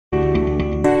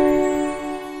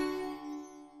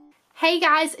Hey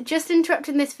guys, just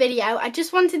interrupting this video. I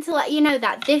just wanted to let you know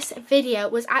that this video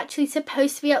was actually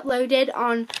supposed to be uploaded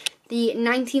on the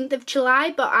 19th of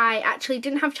July, but I actually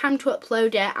didn't have time to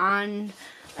upload it, and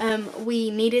we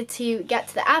needed to get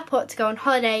to the airport to go on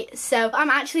holiday, so I'm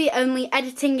actually only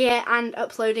editing it and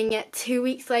uploading it 2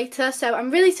 weeks later, so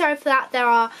I'm really sorry for that. There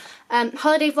are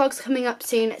holiday vlogs coming up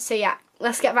soon, so yeah,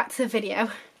 let's get back to the video.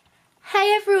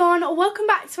 Hey everyone, welcome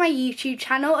back to my YouTube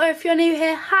channel, or if you're new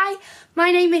here, hi, my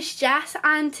name is Jess,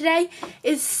 and today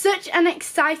is such an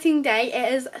exciting day.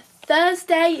 It is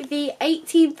Thursday the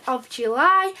 18th of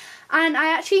July, and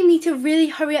I actually need to really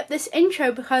hurry up this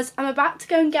intro because I'm about to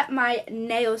go and get my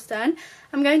nails done.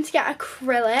 I'm going to get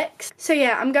acrylics. So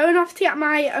yeah, I'm going off to get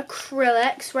my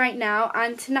acrylics right now,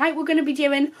 and tonight we're going to be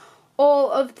doing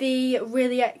all of the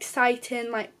really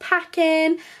exciting like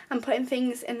packing and putting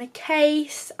things in the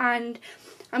case, and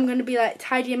I'm going to be like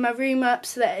tidying my room up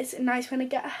so that it's nice when I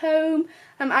get home.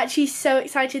 I'm actually so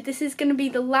excited. This is going to be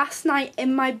the last night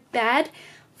in my bed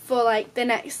for like the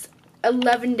next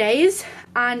 11 days,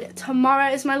 and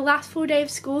tomorrow is my last full day of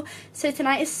school, so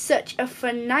tonight is such a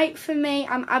fun night for me.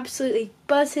 I'm absolutely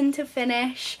buzzing to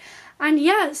finish, and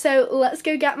yeah, so let's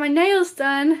go get my nails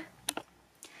done.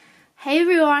 Hey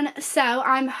everyone, so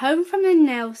I'm home from the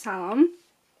nail salon.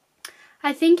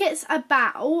 I think it's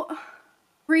about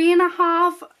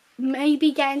 3.5,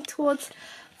 maybe getting towards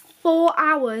 4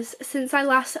 hours since I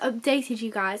last updated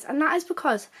you guys, and that is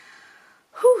because,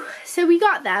 so we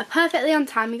got there perfectly on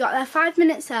time. We got there 5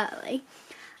 minutes early,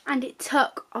 and it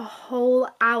took a whole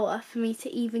hour for me to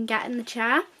even get in the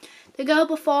chair. The girl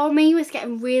before me was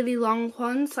getting really long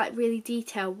ones, like really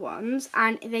detailed ones,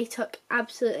 and they took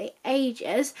absolutely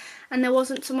ages, and there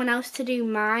wasn't someone else to do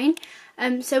mine.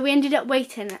 So we ended up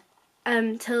waiting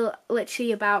till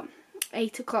literally about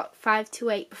 8 o'clock, 5 to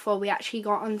 8 before we actually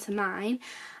got onto mine.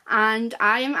 And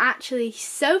I am actually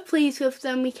so pleased with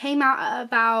them. We came out at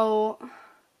about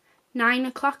 9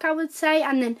 o'clock, I would say,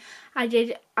 and then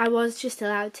I was just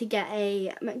allowed to get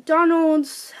a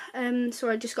McDonald's, so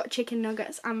I just got chicken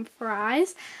nuggets and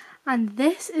fries. And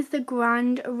this is the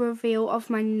grand reveal of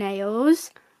my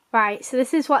nails. Right, so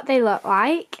this is what they look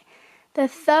like. The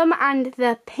thumb and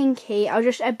the pinky are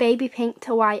just a baby pink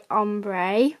to white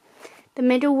ombre. The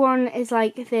middle one is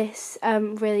like this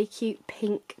really cute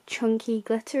pink chunky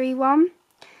glittery one.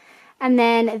 And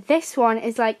then this one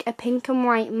is like a pink and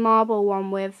white marble one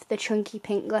with the chunky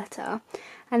pink glitter.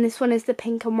 And this one is the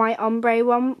pink and white ombre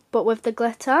one, but with the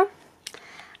glitter.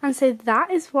 And so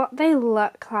that is what they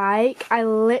look like. I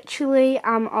literally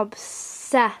am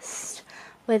obsessed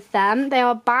with them. They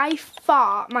are by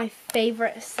far my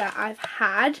favourite set I've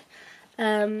had.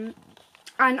 And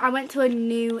I went to a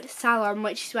new salon,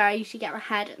 which is where I usually get my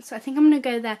hair done. So I think I'm going to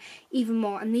go there even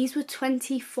more. And these were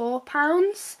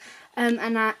 £24.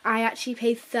 And I actually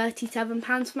paid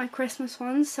 £37 for my Christmas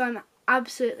ones, so I'm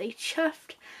absolutely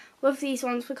chuffed with these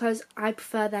ones because I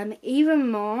prefer them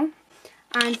even more.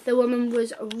 And the woman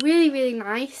was really, really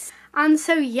nice. And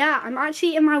so yeah, I'm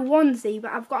actually in my onesie,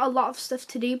 but I've got a lot of stuff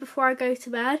to do before I go to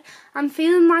bed. I'm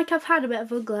feeling like I've had a bit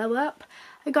of a glow up.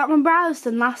 I got my brows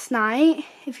done last night.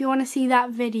 If you want to see that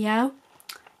video,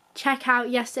 check out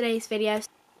yesterday's video.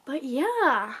 But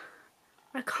yeah,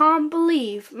 I can't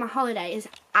believe my holiday is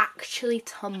actually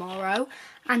tomorrow,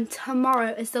 and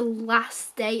tomorrow is the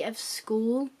last day of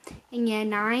school in year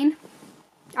 9.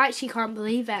 I actually can't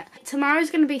believe it. Tomorrow's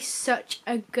going to be such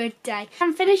a good day.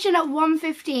 I'm finishing at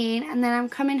 1:15, and then I'm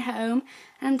coming home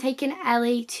and I'm taking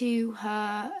Ellie to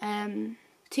her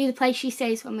to the place she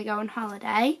stays when we go on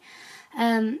holiday.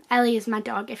 Ellie is my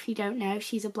dog, if you don't know.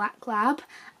 She's a black lab,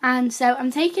 and so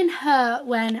I'm taking her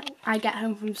when I get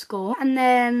home from school, and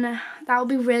then that will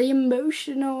be really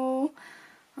emotional.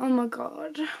 Oh my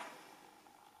god.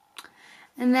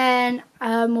 And then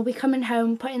we'll be coming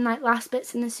home, putting like last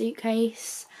bits in the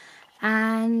suitcase,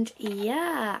 and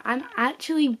yeah, I'm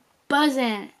actually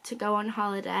buzzing to go on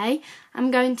holiday.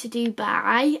 I'm going to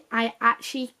Dubai. I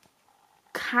actually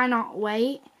cannot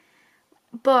wait.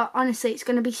 But honestly, it's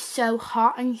going to be so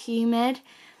hot and humid.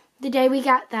 The day we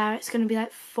get there, it's going to be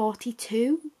like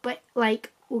 42. But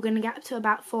like, we're going to get up to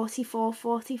about 44,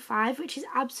 45, which is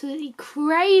absolutely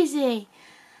crazy.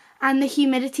 And the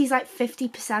humidity is like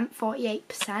 50%,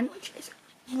 48%, which is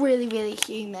really, really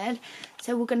humid.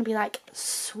 So we're going to be like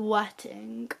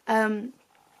sweating.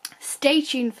 Stay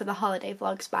tuned for the holiday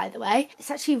vlogs, by the way.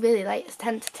 It's actually really late. It's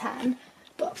 10 to 10.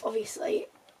 But obviously,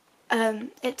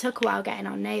 it took a while getting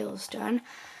our nails done.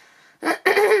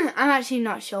 I'm actually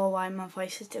not sure why my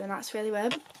voice is doing that. It's really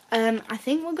weird. I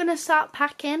think we're going to start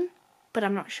packing, but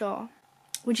I'm not sure.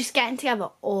 We're just getting together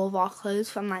all of our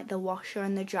clothes from like the washer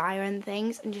and the dryer and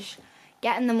things, and just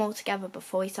getting them all together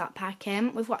before we start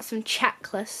packing. We've got some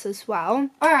checklists as well.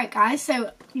 Alright guys,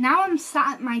 so now I'm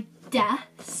sat at my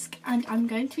desk and I'm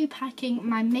going to be packing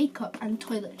my makeup and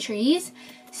toiletries.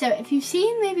 So if you've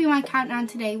seen maybe my countdown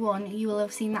to day 1, you will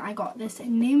have seen that I got this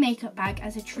new makeup bag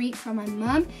as a treat from my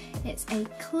mum. It's a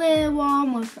clear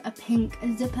one with a pink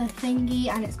zipper thingy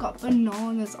and it's got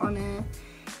bananas on it.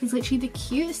 It's literally the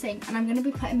cutest thing, and I'm going to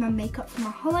be putting my makeup for my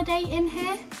holiday in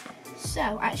here. So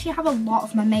I actually have a lot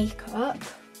of my makeup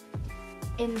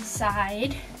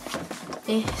inside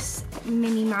this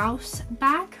Minnie Mouse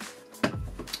bag.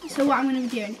 So what I'm going to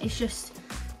be doing is just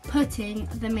putting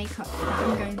the makeup that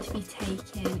I'm going to be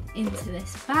taking into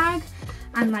this bag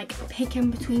and like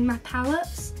picking between my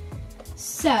palettes.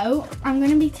 So I'm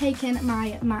going to be taking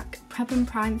my MAC Prep and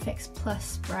Prime Fix Plus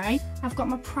spray. I've got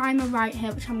my primer right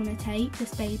here, which I'm going to take,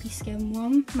 this baby skin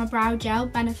one, my brow gel,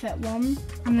 Benefit one.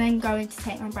 I'm then going to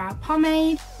take my brow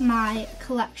pomade, my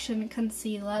Collection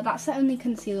concealer. That's the only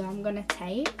concealer I'm going to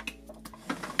take.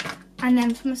 And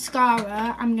then for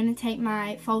mascara, I'm going to take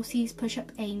my Falsies Push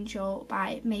Up Angel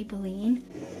by Maybelline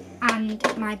and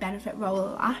my Benefit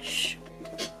Roller Lash,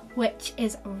 which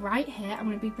is right here. I'm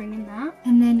going to be bringing that.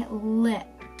 And then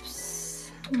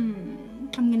lips. I'm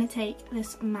going to take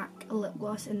this MAC lip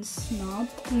gloss in Snob.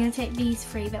 I'm going to take these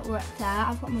 3 that were up there.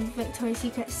 I've got my Victoria's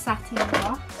Secret Satin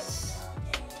Gloss.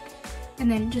 And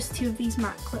then just 2 of these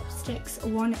MAC lipsticks,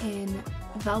 one in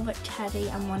Velvet Teddy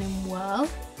and one in Whirl.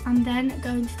 I'm then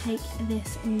going to take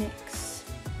this NYX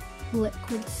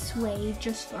Liquid Suede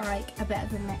just for like a bit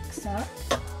of a mix up.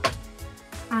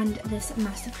 And this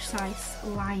Master Precise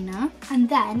liner. And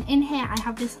then in here I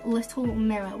have this little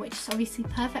mirror, which is obviously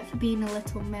perfect for being a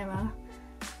little mirror,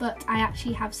 but I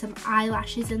actually have some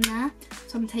eyelashes in there.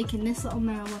 So I'm taking this little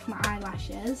mirror with my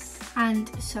eyelashes and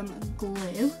some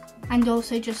glue, and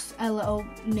also just a little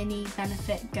mini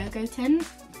Benefit Go-Go tin.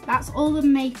 That's all the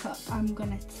makeup I'm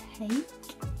gonna take,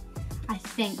 I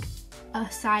think,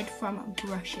 aside from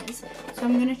brushes. So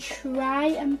I'm gonna try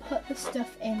and put the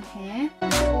stuff in here.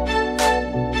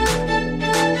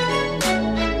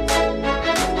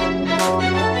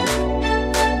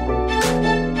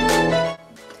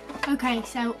 Okay,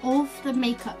 so all of the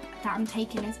makeup that I'm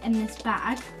taking is in this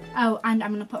bag. Oh, and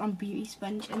I'm gonna put my beauty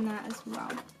sponge in there as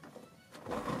well.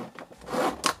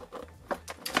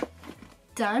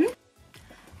 Done.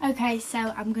 Okay, so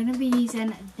I'm going to be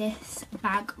using this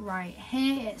bag right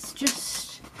here. It's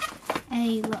just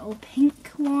a little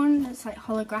pink one that's like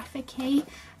holographic-y,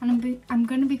 and I'm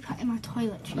going to be putting my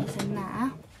toiletries in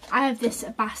there. I have this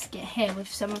basket here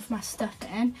with some of my stuff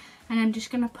in, and I'm just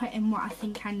going to put in what I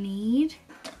think I need.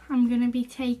 I'm going to be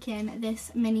taking this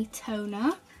mini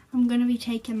toner. I'm going to be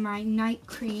taking my night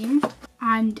cream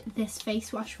and this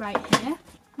face wash right here.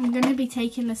 I'm going to be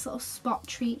taking this little spot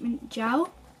treatment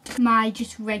gel, my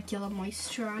just regular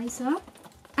moisturiser,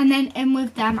 and then in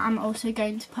with them I'm also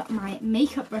going to put my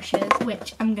makeup brushes,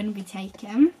 which I'm going to be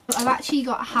taking. I've actually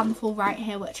got a handful right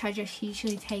here which I just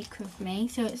usually take with me.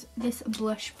 So it's this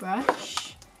blush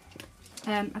brush,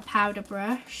 a powder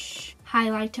brush,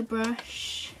 highlighter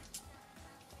brush,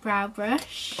 brow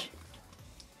brush,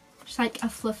 just like a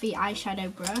fluffy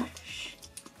eyeshadow brush,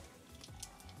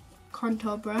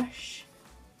 contour brush.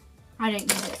 I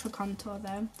don't use it for contour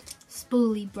though.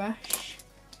 Spoolie brush,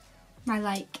 my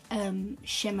like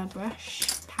shimmer brush,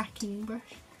 packing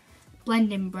brush,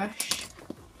 blending brush,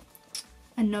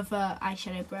 another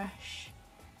eyeshadow brush,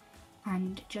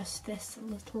 and just this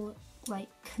little like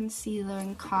concealer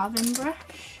and carving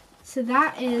brush. So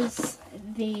that is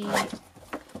the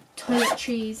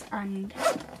toiletries and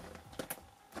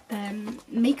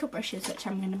makeup brushes which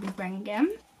I'm going to be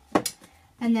bringing.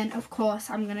 And then of course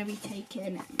I'm going to be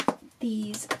taking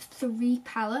these 3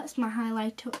 palettes, my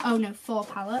highlighter, oh no, 4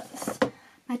 palettes,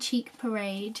 my Cheek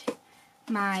Parade,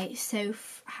 my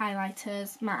Soph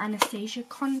highlighters, my Anastasia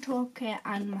contour kit,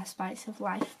 and my Spice of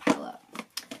Life palette.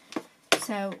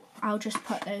 So I'll just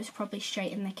put those probably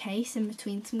straight in the case in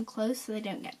between some clothes so they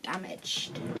don't get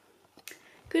damaged.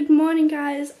 Good morning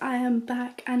guys, I am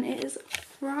back and it is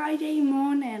Friday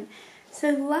morning.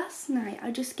 So last night,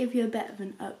 I'll just give you a bit of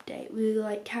an update. We were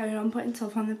like carrying on putting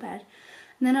stuff on the bed,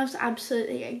 and then I was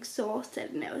absolutely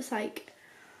exhausted and it was like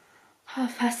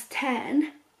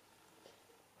 10:30.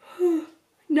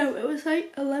 No, it was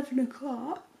like 11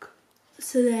 o'clock.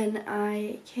 So then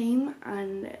I came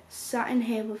and sat in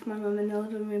here with my mum in the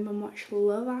living room and watched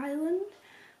Love Island.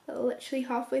 But literally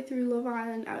halfway through Love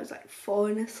Island, I was like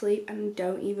falling asleep and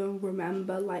don't even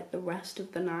remember like the rest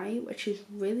of the night, which is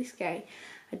really scary.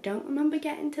 I don't remember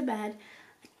getting to bed.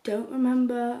 I don't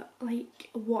remember like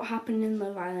what happened in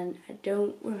Love Island. I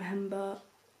don't remember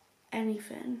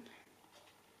anything.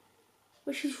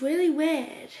 which is really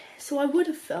weird. So I would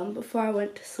have filmed before I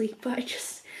went to sleep, but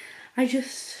I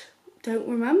just don't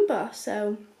remember,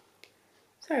 so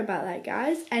sorry about that,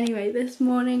 guys. Anyway, this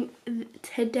morning,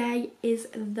 today is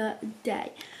the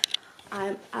day.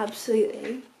 I'm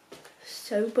absolutely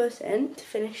so buzzing to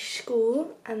finish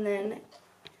school and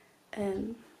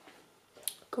then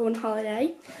go on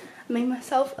holiday. I made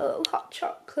myself a little hot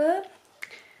chocolate.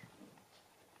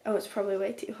 Oh, it's probably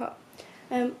way too hot.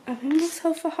 I made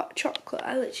myself a hot chocolate.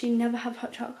 I literally never have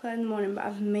hot chocolate in the morning, but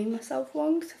I've made myself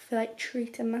one because I feel like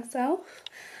treating myself.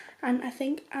 And I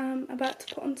think I'm about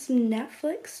to put on some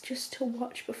Netflix just to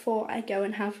watch before I go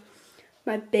and have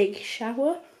my big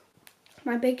shower.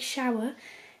 My big shower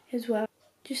as well.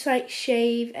 Just like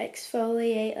shave,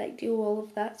 exfoliate, like do all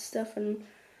of that stuff and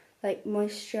like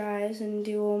moisturize and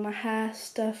do all my hair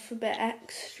stuff a bit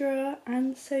extra.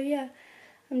 And so yeah,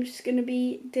 I'm just going to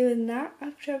be doing that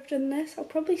after I've done this. I'll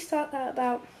probably start that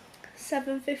about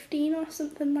 7:15 or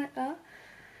something like that.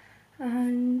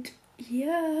 And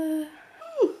yeah,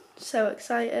 so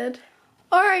excited.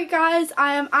 Alright guys,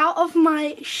 I am out of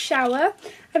my shower.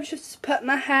 I've just put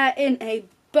my hair in a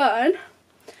bun.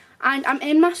 And I'm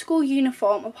in my school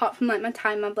uniform apart from like my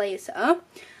tie and my blazer.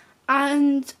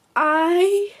 And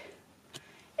it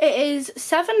is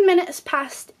 7 minutes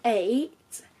past 8.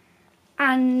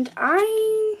 And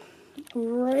I'm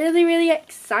really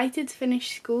excited to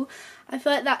finish school. I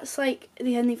feel like that's like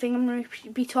the only thing I'm going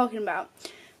to be talking about.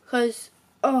 Because,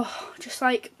 just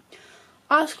like,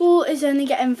 our school is only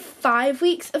getting 5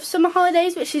 weeks of summer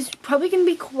holidays, which is probably going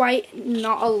to be quite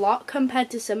not a lot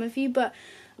compared to some of you. But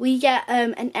we get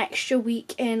an extra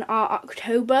week in our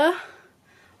October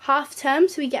half term.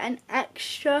 So we get an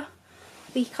extra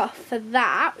week off for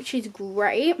that, which is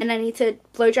great. And I need to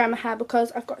blow dry my hair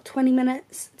because I've got 20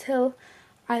 minutes till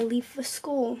I leave for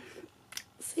school.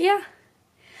 So yeah.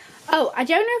 Oh, I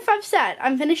don't know if I've said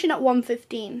I'm finishing at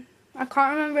 1:15. I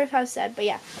can't remember if I've said, but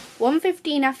yeah,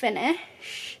 1:15 I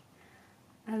finish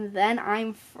and then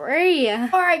I'm free.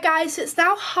 Alright guys, so it's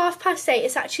now 8:30.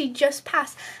 It's actually just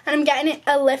past, and I'm getting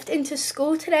a lift into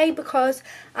school today because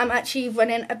I'm actually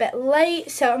running a bit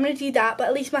late, so I'm going to do that, but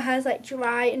at least my hair's like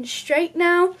dry and straight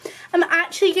now. I'm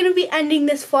actually going to be ending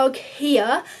this vlog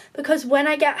here because when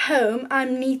I get home I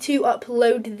need to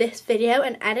upload this video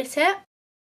and edit it.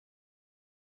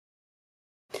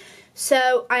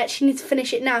 So I actually need to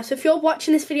finish it now. So if you're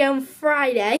watching this video on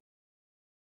Friday,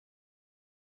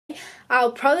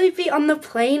 I'll probably be on the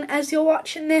plane as you're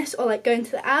watching this, or like going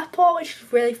to the airport, which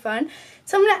is really fun.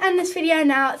 So I'm going to end this video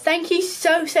now. Thank you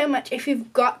so much if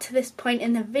you've got to this point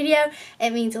in the video.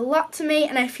 It means a lot to me,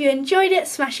 and if you enjoyed it,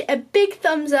 smash it a big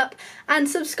thumbs up and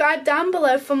subscribe down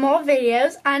below for more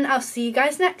videos, and I'll see you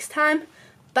guys next time.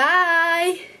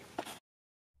 Bye!